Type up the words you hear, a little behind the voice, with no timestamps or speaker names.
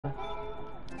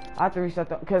I have to reset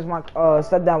the, cause my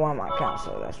stepdad wanted my account,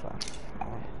 so that's why.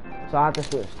 So I have to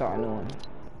start a new one.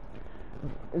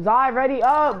 Zai, ready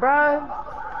up, bruh.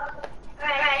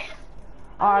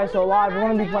 Alright, so live, we're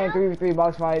gonna be playing 3v3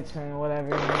 box fights and whatever,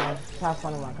 you know, just have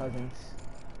fun with my cousins.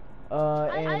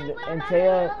 And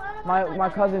Taya, my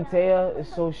cousin Taya is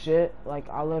so shit, like,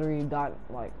 I literally died,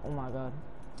 like, oh my god.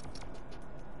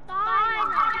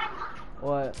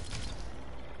 What?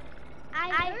 I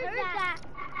heard that.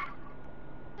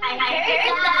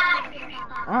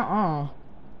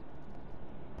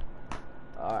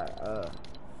 Alright,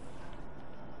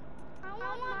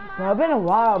 Bro, it's been a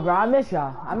while, bro. I miss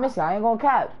y'all. I ain't gonna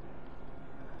cap.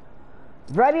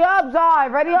 Ready up, Zai.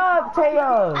 Ready up,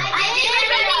 Taya. I did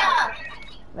ready up.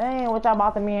 Man, what y'all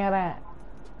about to me at that?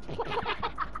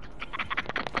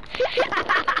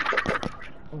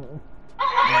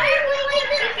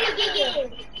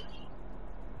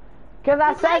 Cause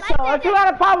I said so. If you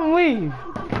got a problem, leave.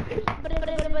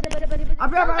 I'll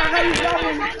be right back.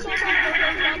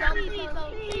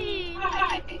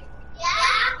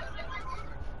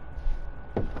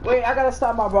 Wait, I gotta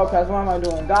stop my broadcast. What am I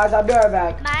doing? Guys, I'll be right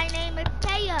back. My name is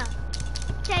Taya.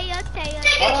 Taya.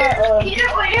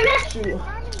 Shoot.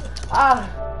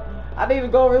 I need to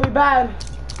go really bad.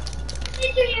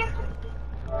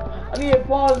 I need to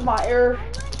pause my air.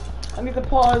 I need to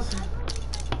pause.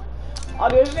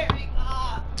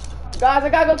 Guys, I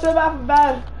gotta go to the bathroom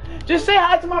bad. Just say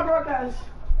hi to my broadcast.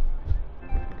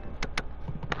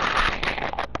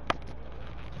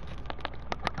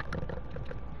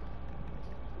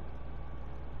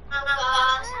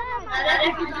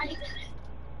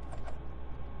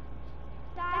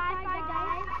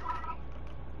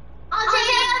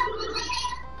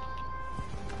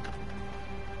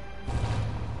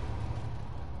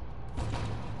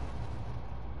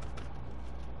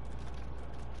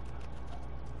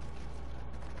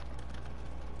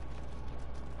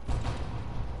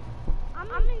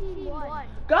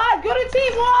 God, go to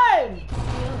team one!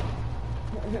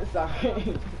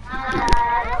 Sorry.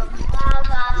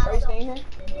 Are you staying here?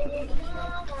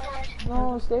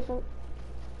 No, stay for...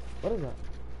 What is that?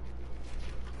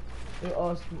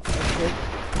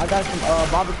 I got some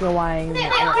barbecue wine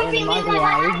and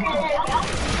microwave.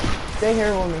 Stay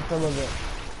here with me for a little bit.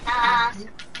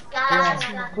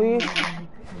 Yeah, please?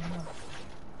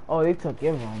 Oh, they took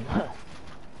your room.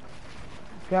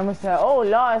 Grandma said, oh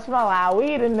Lord, it smells like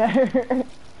weed in there.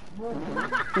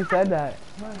 She said that.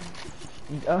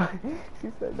 She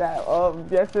said that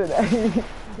yesterday.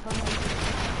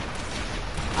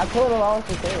 I told her always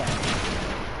to say that.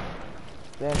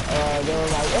 Then they were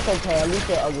like, it's okay, at least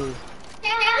they're ugly.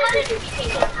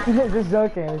 Just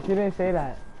joking, she didn't say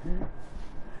that.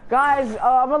 Guys,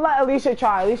 I'm gonna let Alicia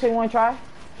try. Alicia, you wanna try?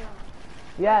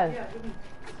 Yes.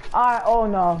 Alright, oh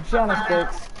no, she on the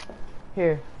sticks.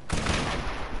 Here.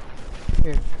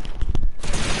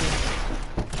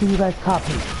 Do you guys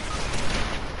copy?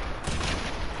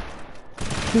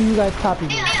 Do you guys copy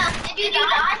me?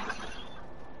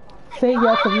 Say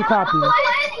yes if you copy.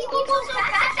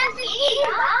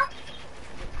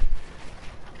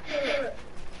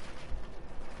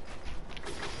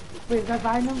 Wait, guys,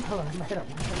 I know. Hold on, my head up.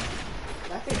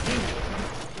 That's it.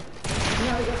 You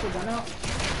know how to get your gun out?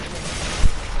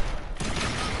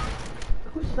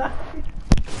 Who's that?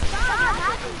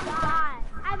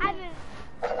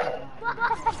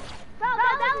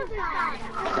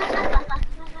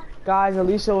 Guys,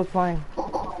 Alicia was playing.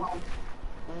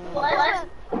 What?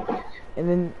 And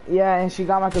then, yeah, and she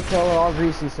got my controller all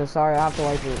greasy, so sorry, I have to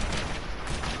wipe it.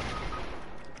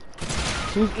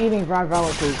 She's eating ground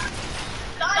cake.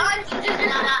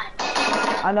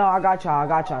 I know, I got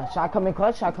y'all. Should I come in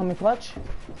clutch?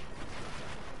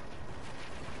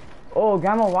 Oh,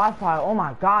 grandma Wi-Fi, oh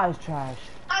my god, it's trash.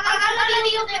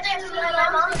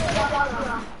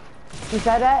 She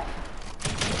said that?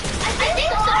 I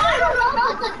think so. I don't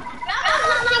know.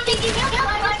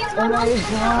 Oh my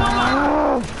god.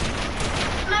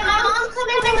 My mom's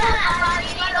coming in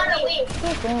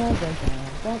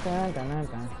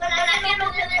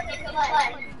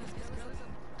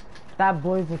That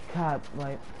boy's a cop,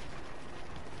 like.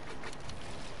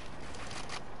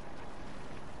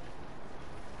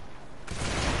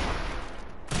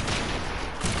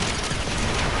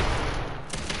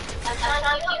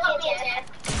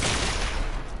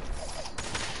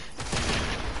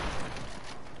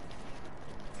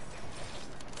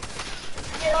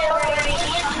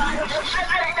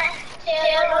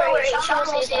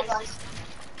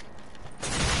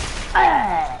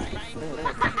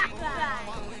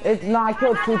 It's no, I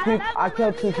killed two people.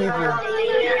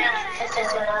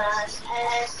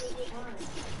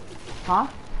 Huh?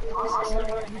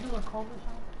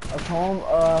 A comb,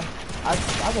 I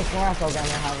can swear I saw down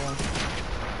there have one.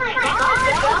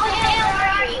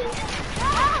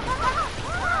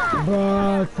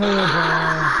 Bruh, Taylor,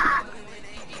 bruh.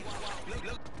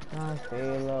 Nah,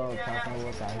 stay low, talking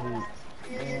with that heat.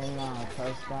 Nah,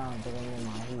 touchdown, digging in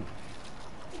my heat.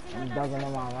 I'm dugging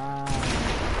in my round.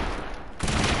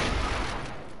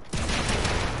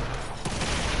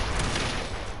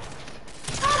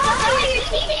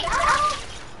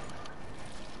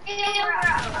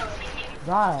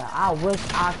 God, I wish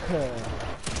I could.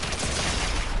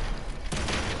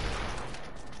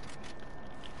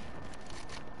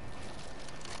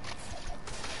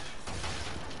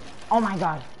 Oh my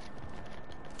God.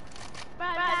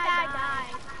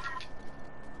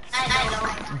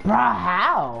 Bruh,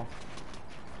 how?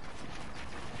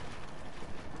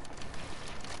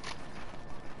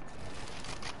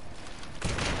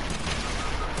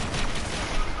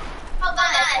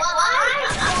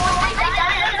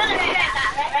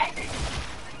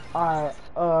 Alright,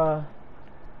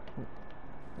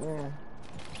 yeah.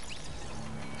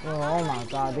 Oh my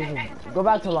God, this is, go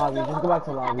back to lobby, just go back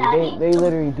to lobby. They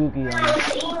literally dookie on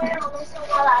us.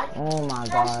 Oh my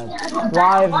God.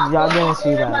 Live, y'all didn't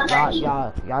see that.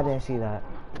 Y'all didn't see that.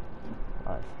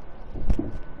 Live.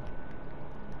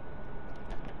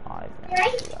 Live,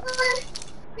 see that.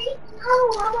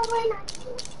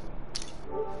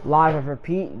 Live and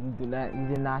repeat, you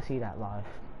did not see that live.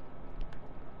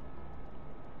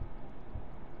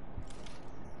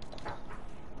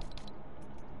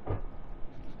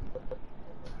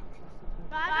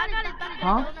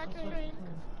 Huh?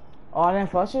 Oh, I didn't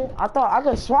flush it? I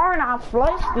just sworn I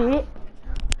flushed it.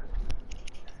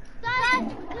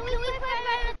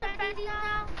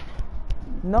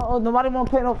 No, nobody won't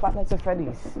play no Five Nights at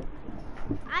Freddy's.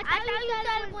 I thought you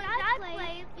said when I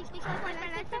played because when I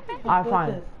said Freddy's. Alright,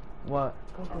 fine. What?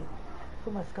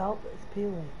 So my scalp is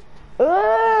peeling.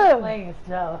 Ugh! Playing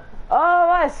still. Oh,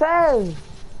 what it says?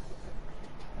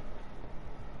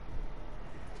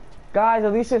 Guys,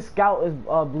 Alicia's scalp is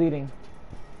bleeding.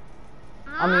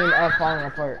 I mean, falling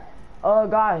apart.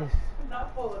 Guys.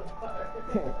 Not falling apart.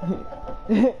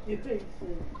 You think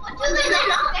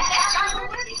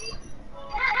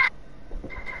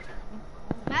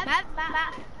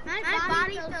My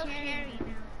body's so scary now.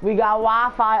 We got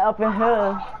Wi-Fi up in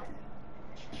here.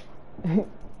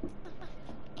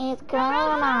 It's going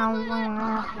on.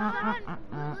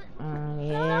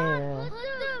 Yeah.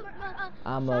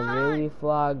 I'm a really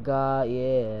fly guy,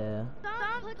 yeah.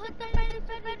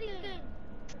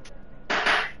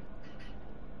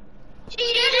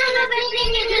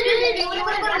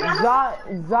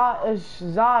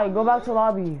 Zai, go back to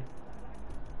lobby.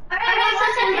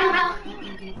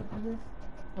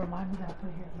 Remind me that I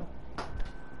put here.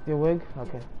 Your wig?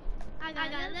 Okay. I got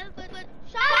a little bit.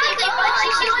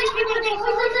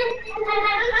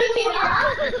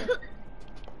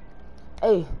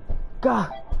 Hey, go.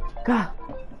 Guys,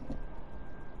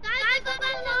 go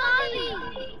back to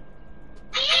lobby.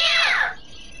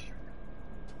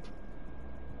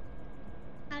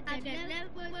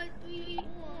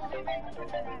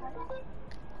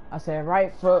 I said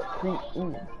right foot creep.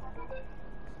 Ooh.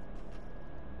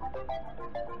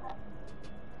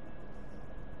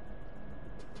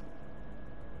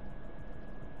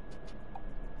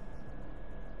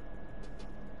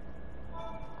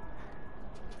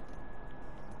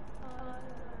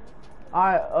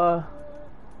 Alright,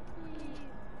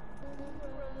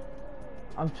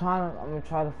 I'm gonna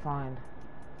try to find.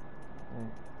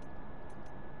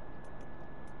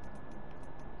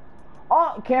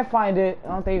 Oh, can't find it. I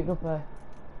don't think you can play.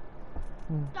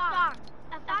 Sean,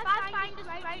 if I find it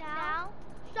right now,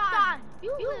 Sean,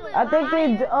 you I think they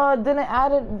didn't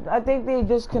add it. I think they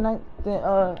disconnect.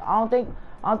 I don't think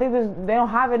they don't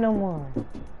have it no more.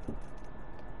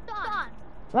 Sean.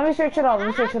 Let me search it out.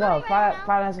 Five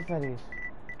Nights at Freddy's.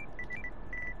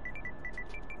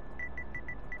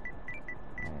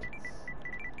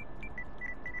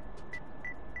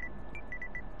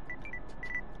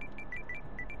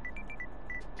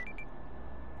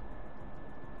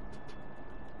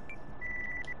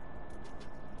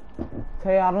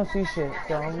 Tell you I don't see shit,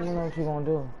 so I don't know what you gonna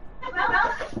do.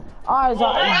 Alright, so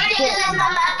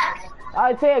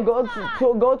alright, Taya,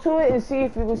 go to it and see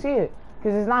if you can see it.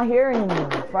 Cause it's not here anymore.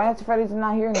 Five Nights at Freddy's is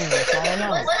not here anymore, so I don't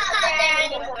know.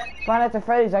 Five Nights at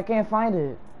Freddy's, I can't find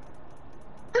it.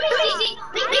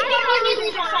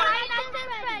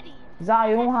 Zai,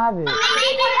 you don't have it.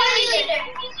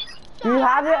 Do you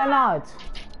have it or not?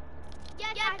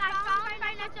 Yes, I found Five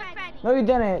Nights at Freddy's. No, you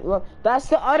didn't. Look, that's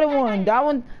the other one. That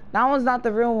one's not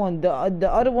the real one. The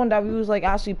other one that we was like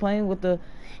actually playing with the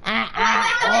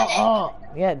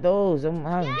yeah, those. I'm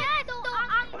having. Yeah, so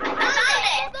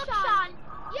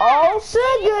Oh,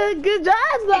 sugar. Good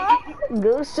job, Zai.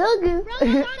 Good sugar.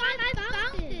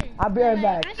 I'll be right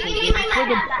back.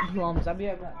 Sugar plums. I'll be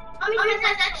right back.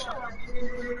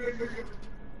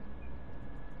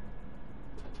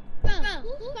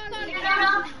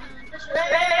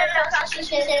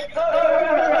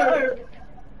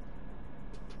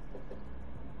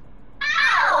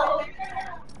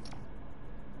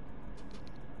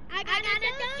 I got a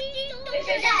donkey.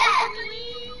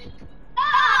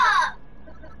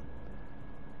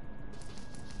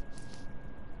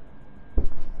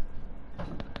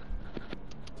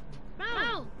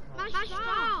 Bro, my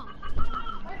straw.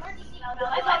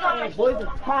 Hey, boys are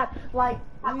hot. Like,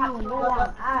 you know where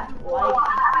I'm at. Like,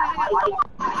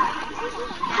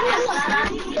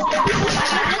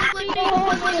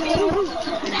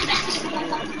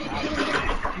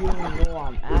 you don't know where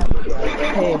I'm at.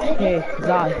 Hey,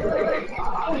 Zai.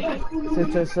 Sit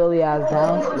your silly ass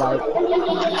down. Like,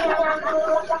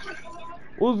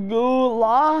 what's good,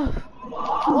 love?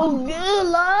 What's good,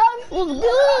 love? What's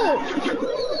good?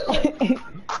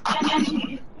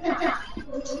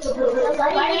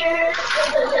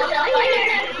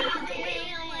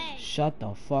 Shut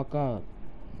the fuck up.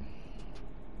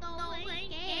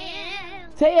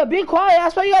 Taya, be quiet.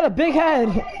 That's why you got a big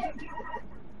head.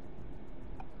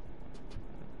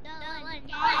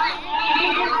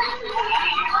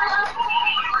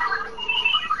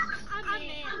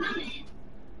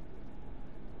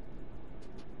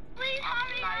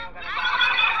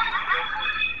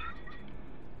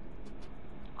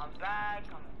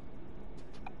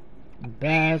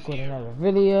 Back with another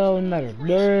video, another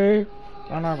day,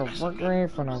 another victory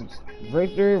for the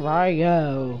victory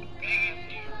Rio.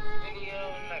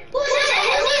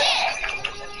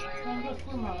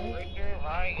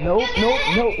 Nope. No,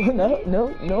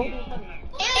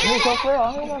 so for real, I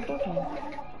don't know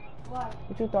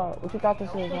what you thought? What you thought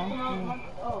this was, man?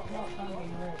 Oh, no,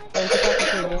 What you thought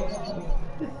this was,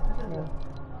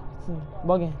 bro?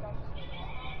 Bugging.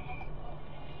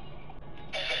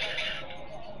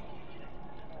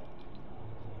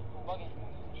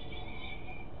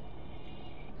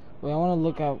 Wait, I want to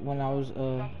look at when I was,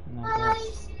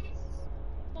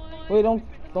 Wait, don't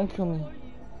kill me.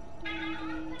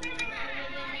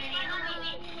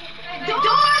 Door!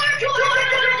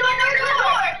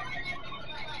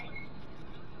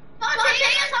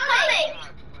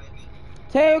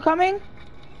 Tay, you coming?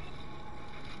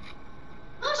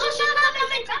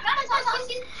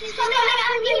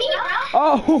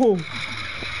 Oh!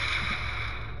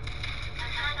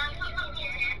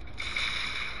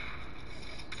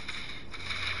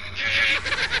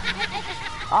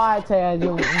 Alright, Tay, I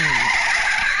do.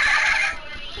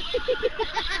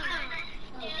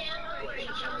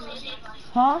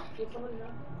 Huh?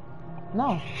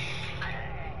 No.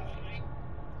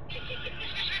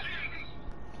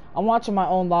 I'm watching my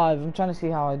own live. I'm trying to see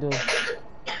how I do.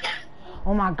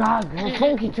 Oh my god, her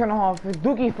phone keep turning off. Her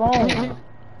dookie phone.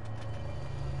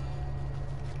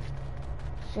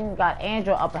 She's got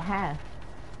Android upper half.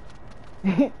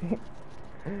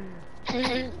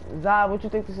 Zai, what you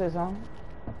think this is, huh?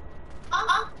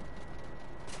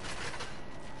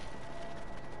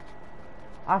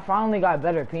 I finally got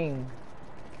better ping.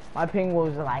 My ping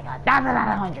was like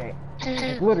 1,100.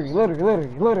 Like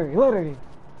literally.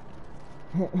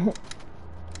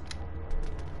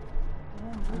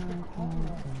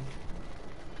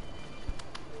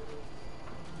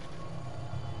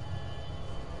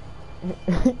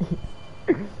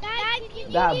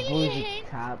 That bougie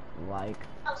cap, like.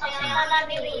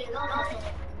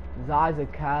 Zai's a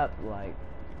cap, like.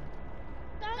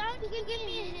 You can give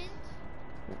me a hint.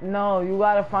 No, you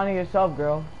gotta find it yourself,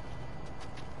 girl.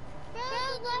 Bro,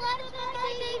 let us give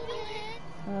you a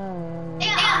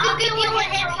hint. I'll give you a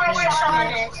hint for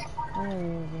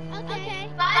Okay.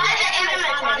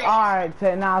 Alright,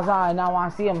 now Zai, now when I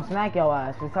see him smack your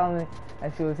ass for telling me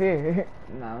that she was here.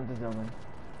 Nah, I'm just joking.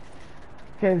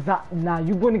 Cause now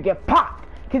you gonna get popped.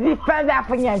 Cause he found out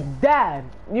from your dad.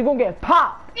 You gonna get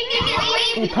popped.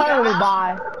 Eternally,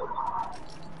 bye.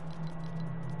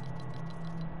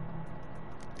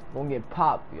 Gonna get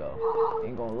popped, yo.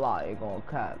 Ain't gonna lie, ain't gonna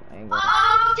cap. Ain't gonna.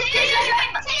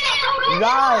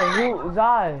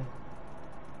 Zai.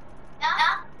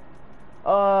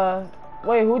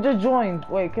 Wait, who just joined?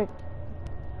 Wait, who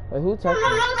texted me?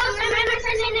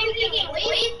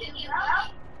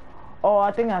 Oh,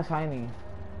 I think that's Heine,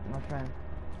 my friend.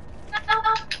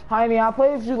 Heine, I'll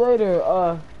play with you later.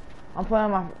 I'm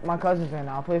playing my cousins right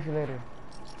now. I'll play with you later.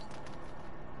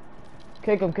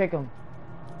 Kick him.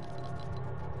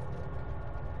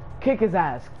 Kick his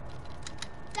ass.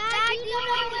 Dad, you know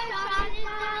where Sean is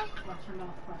now?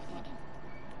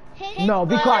 No,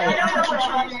 be quiet. I don't know which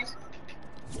one it is.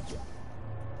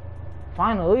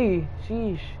 Finally,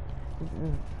 sheesh.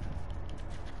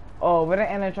 Oh, we're the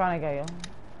animatronic guy, yo.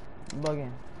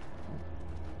 Bugging.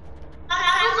 I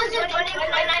wasn't doing it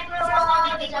when I grew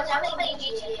up because I was playing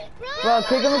GTA. Bro,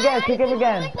 kick him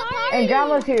again. And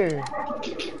Grandma's here.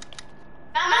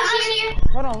 Grandma's here.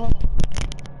 Hold on.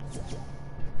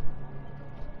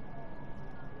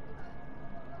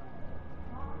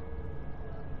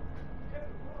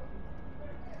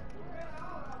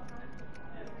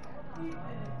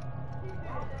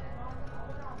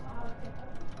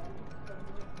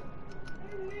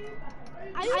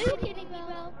 Are you kidding me,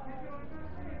 bro?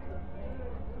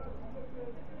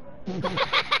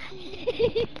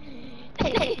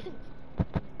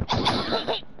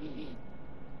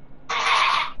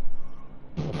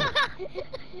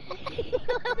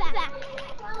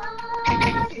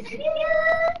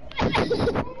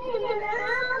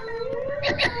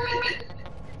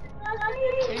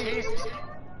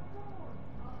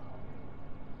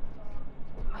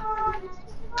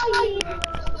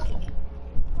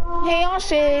 Hey, y'all,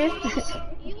 sis.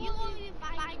 You won't even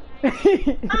find me.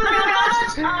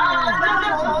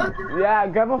 Yeah,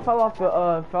 Grandma fell off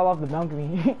the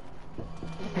balcony.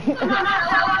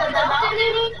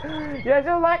 Yeah, she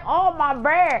was like, oh, my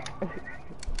back.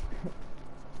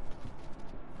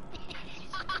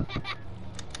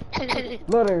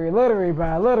 Literally,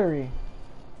 bro, literally.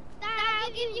 Dad, I'll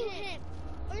give you him.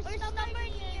 Or somewhere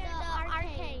near the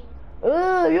arcade.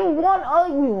 Ugh, you're one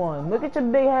ugly one. Look at your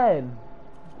big head.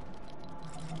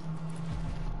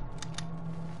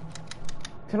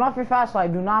 Turn off your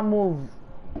flashlight. Do not move.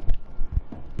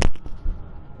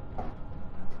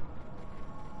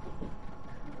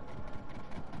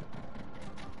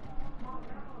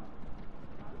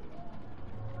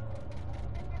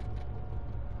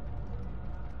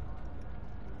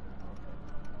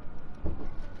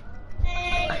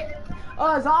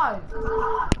 Oh, it's on.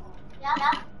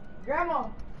 Yeah. Grandma.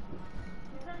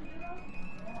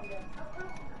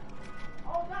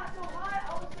 Oh, not so hot.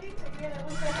 I was sleeping again. It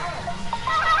was so hot.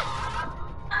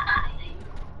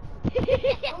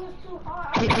 It was too hot.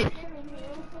 I was sleeping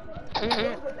again.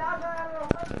 It was 1,000 out of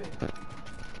 100.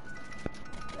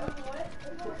 That's what?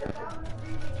 It was 1,000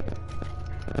 degrees here.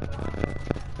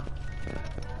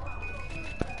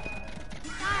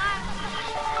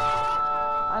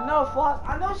 I know, Floss. I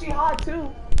know she hot too.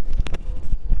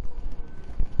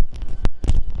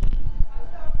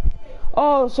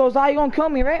 Oh, so Zai, you gonna kill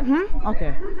me, right?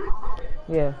 Okay.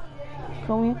 Yeah.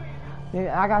 Kill me?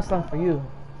 Yeah, I got something for you.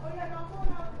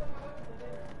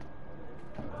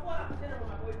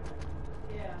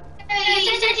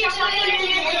 You said you're playing in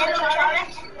the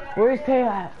electronics. Where's Tay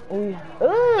at? Oh, yeah. You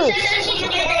Ugh! said she's in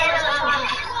the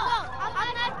electronics.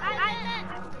 I'm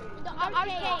the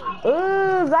arcade.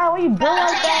 Ugh, Zai, what you doing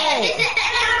like It's that?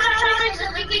 the electronics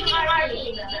of the freaking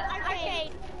arcade.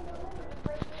 Arcade.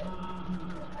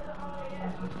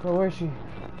 Bro, where is she?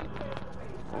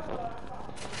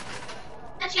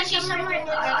 She's somewhere in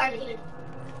the arcade.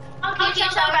 Okay,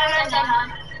 she's somewhere.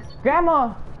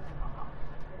 Grandma!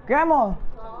 Grandma!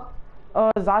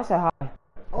 Zai said hi.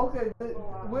 Okay,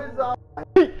 where's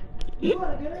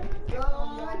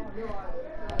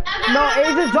No,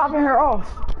 Asia's dropping her off.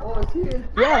 Oh, it's here.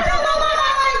 Yes.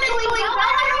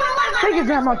 Thank you,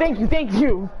 Grandma. Thank you.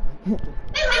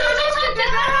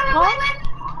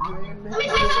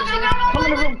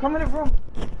 Come in the room.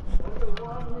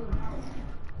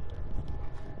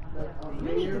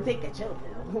 You need to take a chill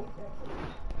pill.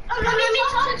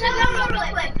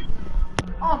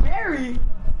 Oh, Mary.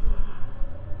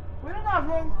 We don't got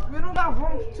room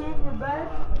to for bed.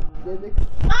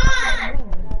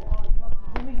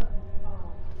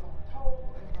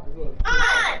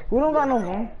 We don't got no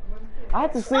room. I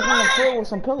had to sleep on the floor with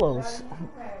some pillows.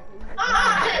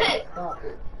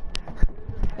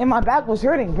 And my back was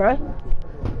hurting, bruh.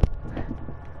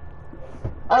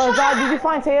 Zai, did you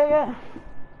find Taya yet?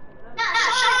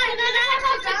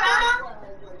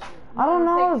 I don't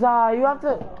know, Zai. You have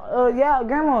to, yeah,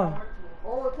 Grandma.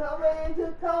 Oh, tell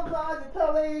Angel,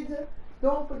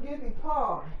 don't forget me,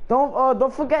 Pa.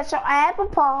 Don't forget your apple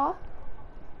paw.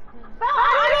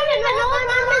 I don't even know what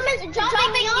my mom is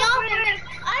jumping over.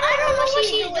 I don't know what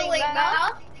she's doing,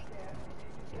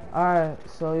 bro. Alright,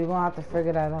 so you're gonna have to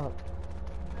figure that out.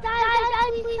 Dad,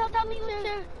 please tell me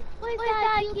where's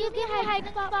that? You get high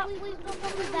spot, please don't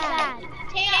tell me that.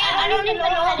 I don't even know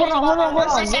what it is. Hold on. One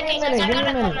Give me a second,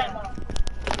 minute. I gotta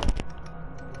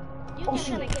You Oh, can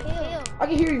shoot. get killed. I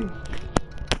can hear you.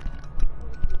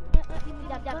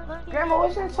 Grandma,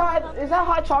 what's inside? Is that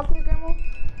hot chocolate, Grandma?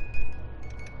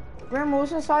 Grandma,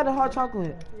 what's inside the hot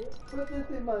chocolate? Put this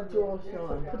in my drawer,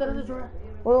 Sean. Put that in the drawer.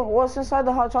 What's inside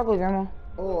the hot chocolate, Grandma?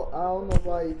 Oh, I don't know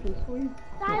why you too sweet.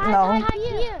 No.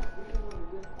 Here.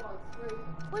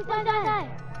 Where's that?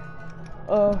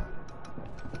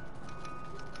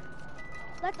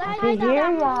 Let's I hear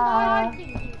ya.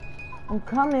 I'm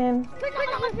coming. Turn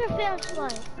off your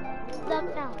flashlight. Look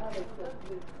now.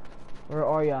 Where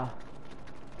are ya?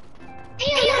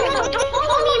 Don't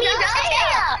follow me,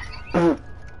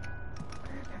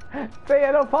 Say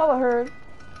I don't follow her.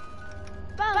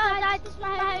 Bro, I just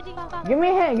want to hide you. Give me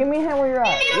a hint where you're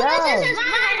at. This is Yeah. my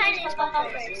hiding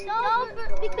spot first. No,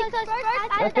 because first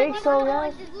I think so,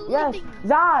 yes. Yes.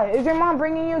 Zai, is your mom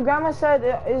bringing you? Grandma said,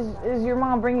 is your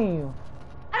mom bringing you?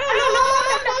 I don't know.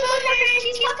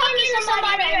 She's talking to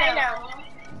somebody right now.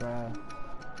 Bruh.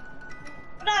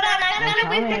 No, I gotta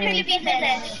wait for her to be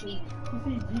finished. You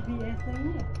see GPS thing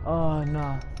here? Oh, no.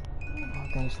 I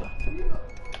don't think so.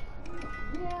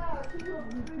 Yeah, she was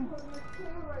sleeping on this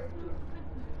chair right here.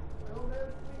 Don't let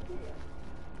her sleep here.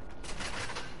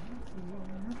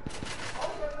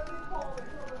 Okay, let me call her.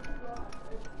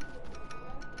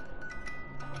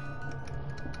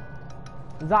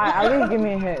 Zai, at least give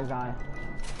me a hint, Zai.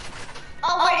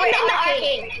 Oh, we're in the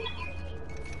arcade.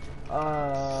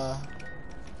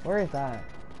 Where is that?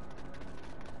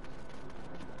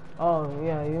 Oh,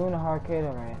 yeah, you in the arcade,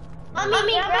 alright.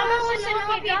 Mommy, Grandma wants to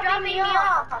know if you're dropping me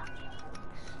off.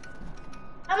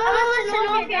 Grandma wants to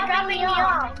know if you're dropping me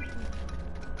off.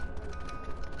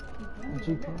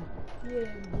 GPS?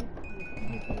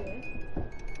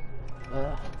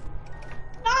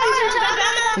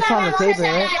 It's on the table,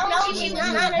 right? No, she's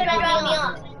not gonna drop me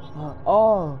off.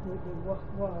 Oh.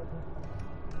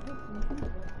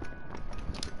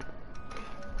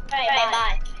 Alright,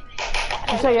 bye.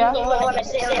 She say yeah?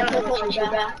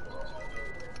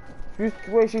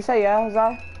 Wait, she say yeah,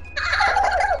 Zai?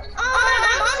 My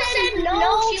mom said no,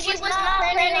 she was not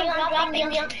planning on dropping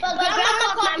me off. But Grandma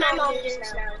called my mom just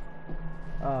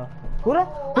now. Who that?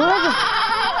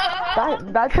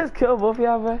 That just killed both of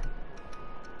y'all, bro?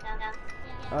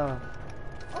 Oh,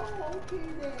 okay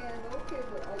then. Okay,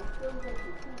 but I still have to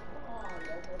keep on.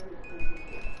 That's what it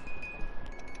is.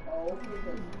 Oh, okay,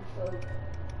 then.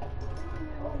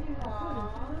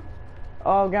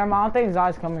 Oh, Grandma, I don't think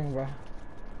Zai's coming, bro.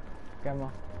 Grandma.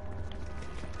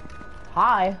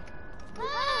 Hi.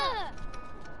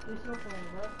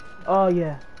 Oh,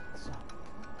 yeah. So.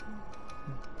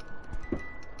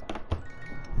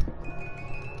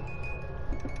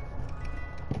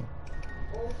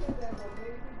 Okay, then, but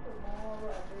maybe tomorrow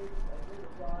I maybe a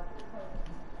little while because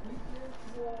we just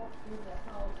walked in the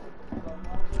house with my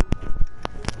mother.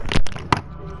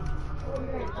 Oh,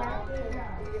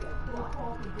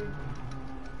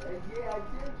 yeah, I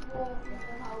just walked in the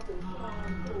house and Sean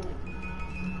told me.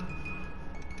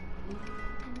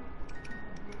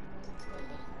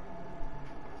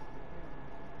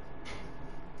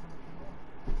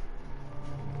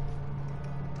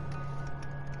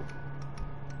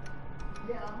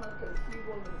 Yeah, because she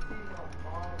wanted to see my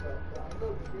father. So I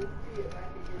looked to just see if I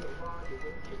could get a ride to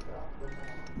just pick up the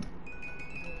mom.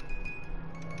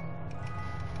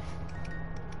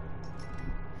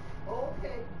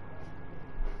 Okay.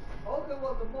 Okay,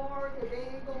 well, tomorrow, if they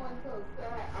ain't going till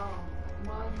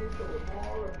Monday, so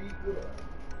tomorrow will be good.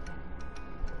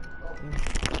 So,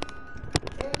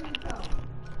 anytime.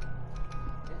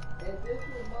 And this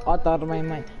was I thought of my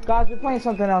mind. Guys, we're playing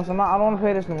something else. I don't want to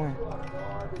play this no more.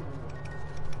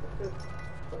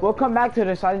 We'll come back to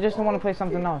this. I just don't want to play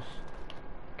something else.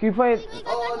 Can you play it?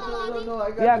 Oh, no,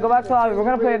 I got Yeah, go back to the lobby. We're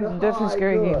going to play a different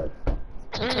scary game.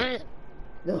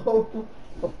 No.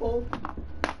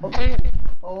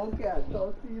 Okay, I'll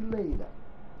talk to you later.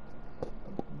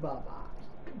 Bye-bye.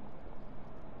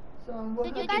 Son, what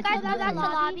Did you happened guys to go back to you? the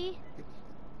lobby?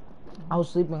 I was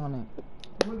sleeping on it.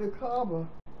 With the carver.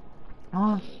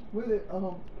 With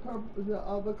the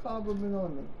other carver been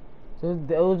on it.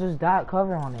 It was just that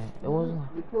cover on it. It wasn't.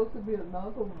 It's supposed to be another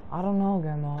one. I don't know,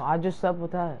 Grandma. I just slept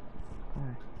with that.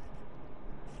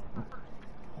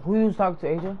 Who you was talking to,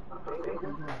 Asia?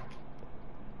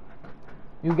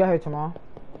 You get here tomorrow.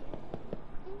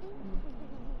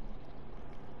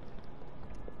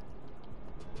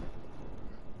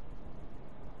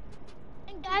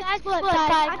 Guys, look,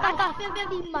 guys, I got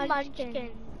 50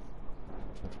 munchkins.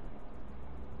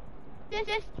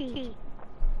 50.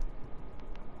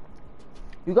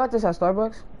 You got this at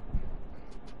Starbucks?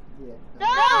 Yeah.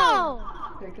 No!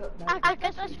 Pick up I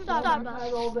guess that's from Starbucks.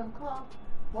 had all them cups.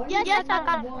 Why Yes, you yes, didn't I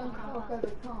got do it one from cup at a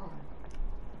time?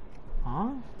 Huh?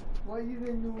 Why you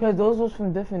didn't do Because those was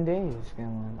from different days,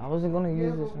 Grandma. I wasn't gonna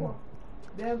use this one.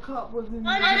 That cup was in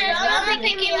I'm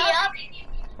picking me up.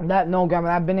 No, Grandma,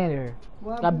 I've been in there.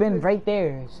 Well, I've been right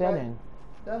there, sitting.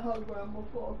 That's how Grandma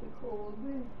fought the cold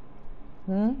me.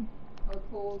 Hmm? How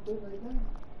cold did I get?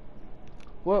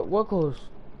 What clothes?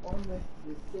 On the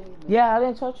same. Yeah, I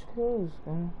didn't touch clothes,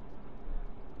 Grandma.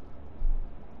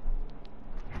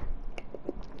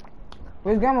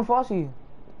 Where's Grandma Fossey?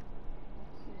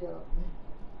 She up.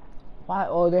 Why?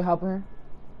 Oh, they're helping her?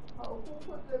 How who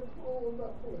put them clothes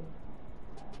up there?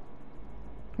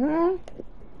 Hmm?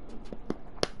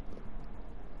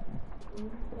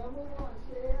 Grandma want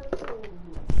share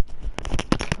clothes.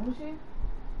 Who's she?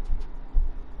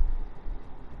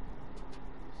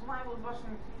 Somebody was brushing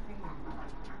her teeth in here.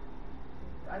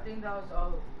 I think that was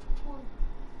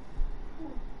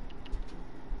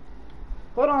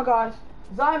Hold on, guys.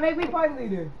 Zai, make me party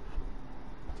leader.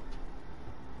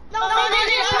 No,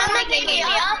 this is not making me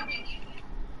up.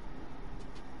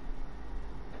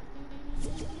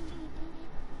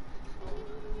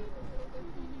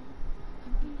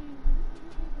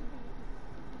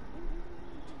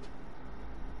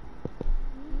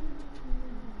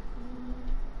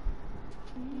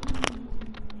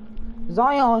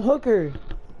 Zion, hooker.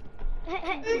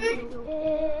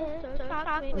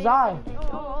 Zai.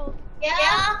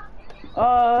 Yeah?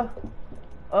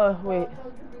 Wait.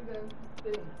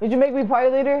 Did you make me party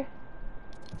leader?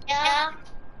 Yeah.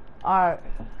 Alright.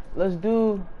 Let's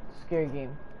do scary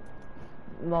game.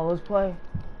 No, let's play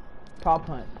prop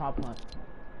hunt.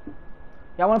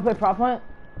 Y'all wanna play prop hunt?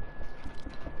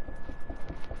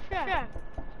 Sure.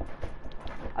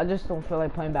 I just don't feel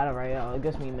like playing battle royale. It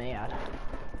gets me mad.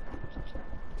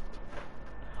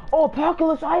 Oh,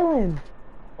 Apocalypse Island!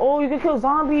 Oh, you can kill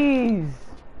zombies!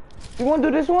 You wanna do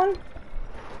this one?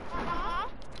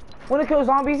 Wanna kill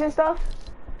zombies and stuff?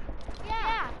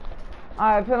 Yeah.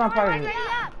 Alright, put on party. Ready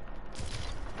up.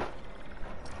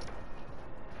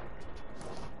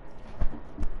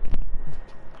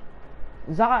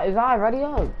 Zai, ready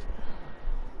up.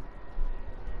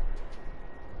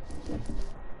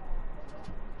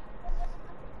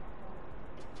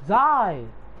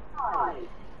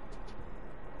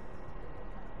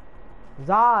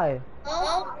 Zai!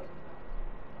 Oh?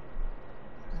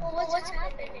 Well, what's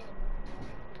happening?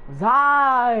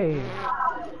 Zai!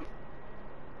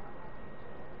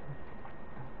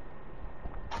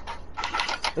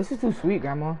 This is too sweet,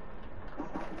 Grandma.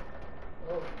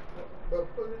 Oh,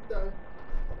 but put it down.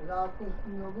 And I'll put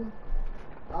more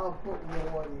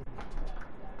in.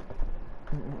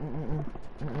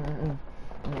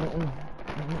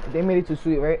 They made it too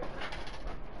sweet, right?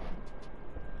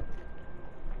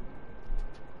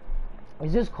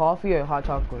 Is this coffee or hot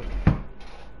chocolate?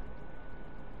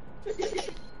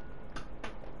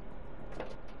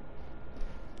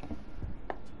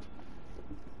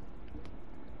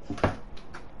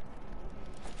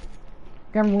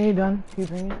 Grandma, when you're done, can you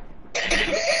bring it?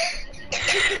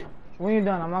 When you're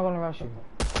done, I'm not gonna rush you.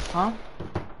 Huh?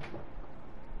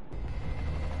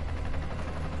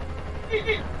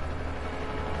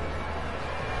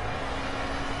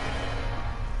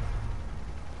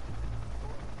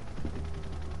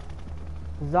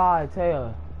 Zai,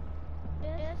 Taya,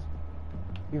 Yes.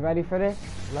 you ready for this?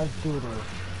 Let's do this.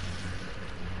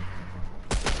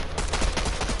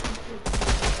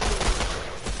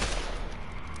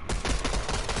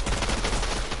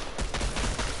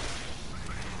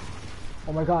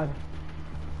 Oh my god.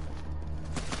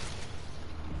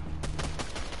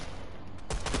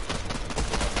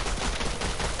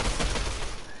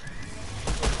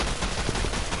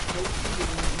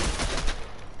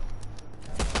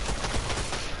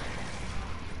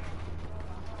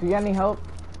 Do you got any help?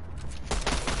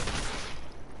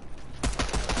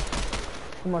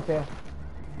 Come on, there.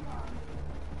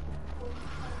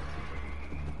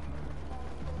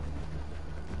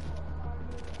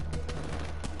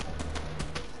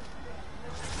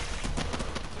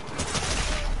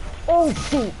 Oh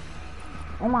shoot!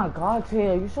 Oh my god,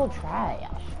 Taylor, you're so trash.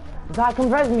 Zai,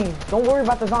 come res me. Don't worry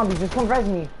about the zombies, just come res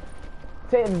me.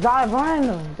 Zai,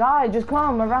 run! Zai, just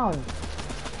come around.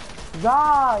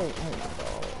 Zai! Oh my god.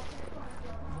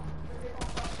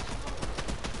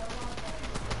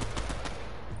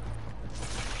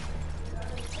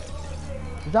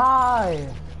 Zai!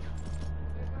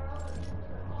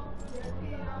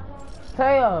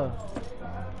 Taya!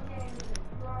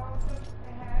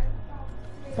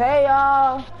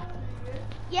 Taya!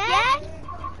 Yes?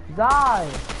 Zai!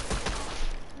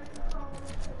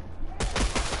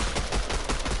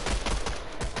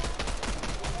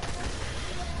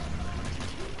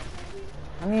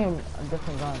 I need a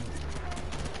different gun.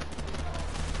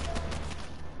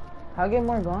 How I get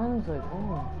more guns? Like,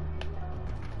 oh.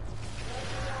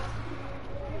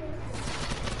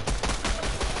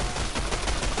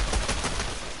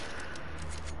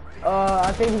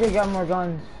 I think we could get more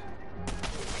guns.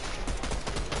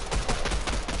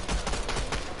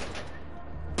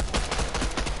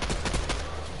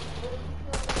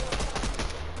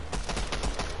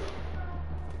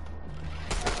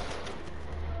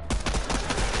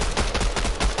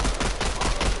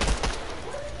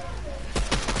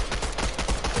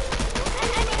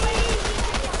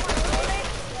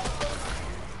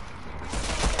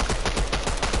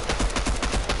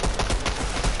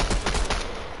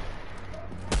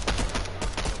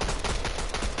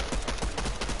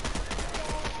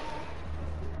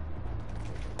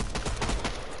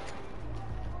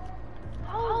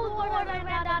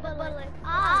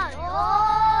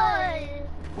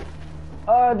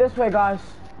 This way, guys.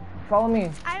 Follow me.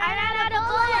 I ran out of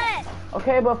bullets.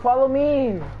 Okay, but follow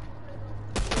me.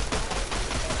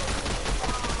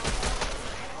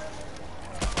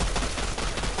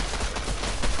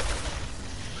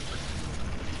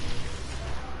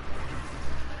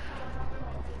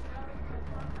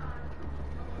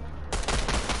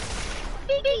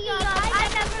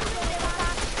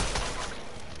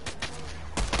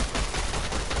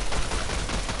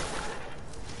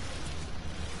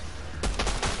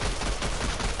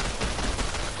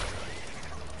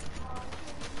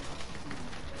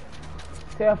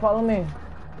 Yeah, follow me.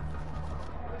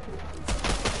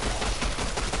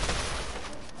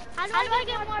 How do I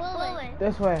get more bullets?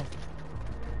 This way.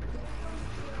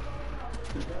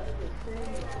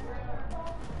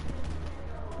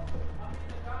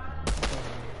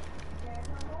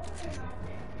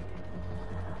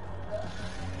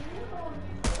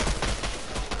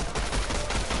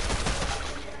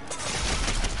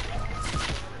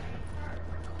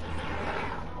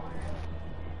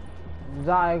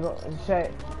 Die, go,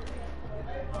 shit.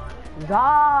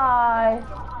 Die!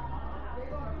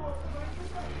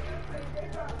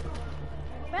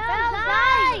 Bro,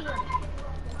 die!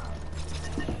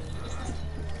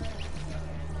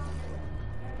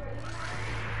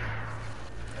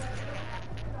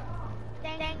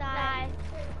 Thanks, die.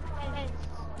 Thanks.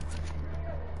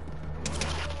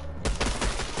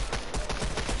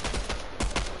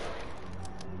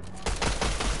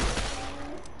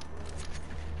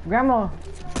 Grandma.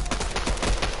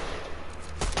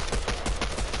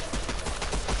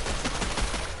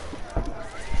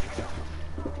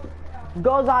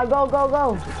 Go, Zai, go, go,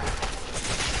 go.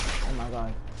 Oh my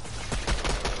god.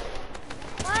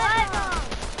 What?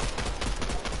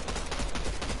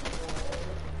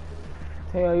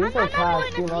 Taylor, you're so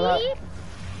trash, you know that?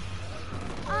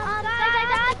 Guys, I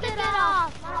have to get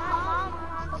off.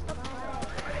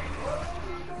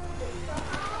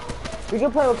 We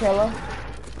can play with Kayla.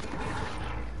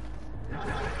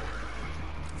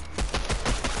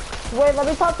 Wait, let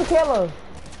me talk to Kayla.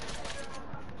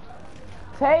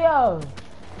 Taya.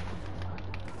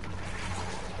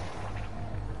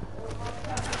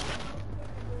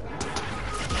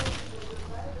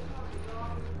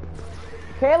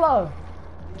 Kayla,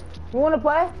 you wanna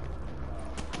play?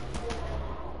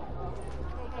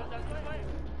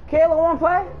 Kayla, wanna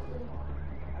play?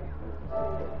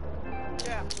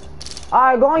 Yeah.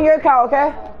 Alright, go on your account,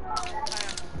 okay?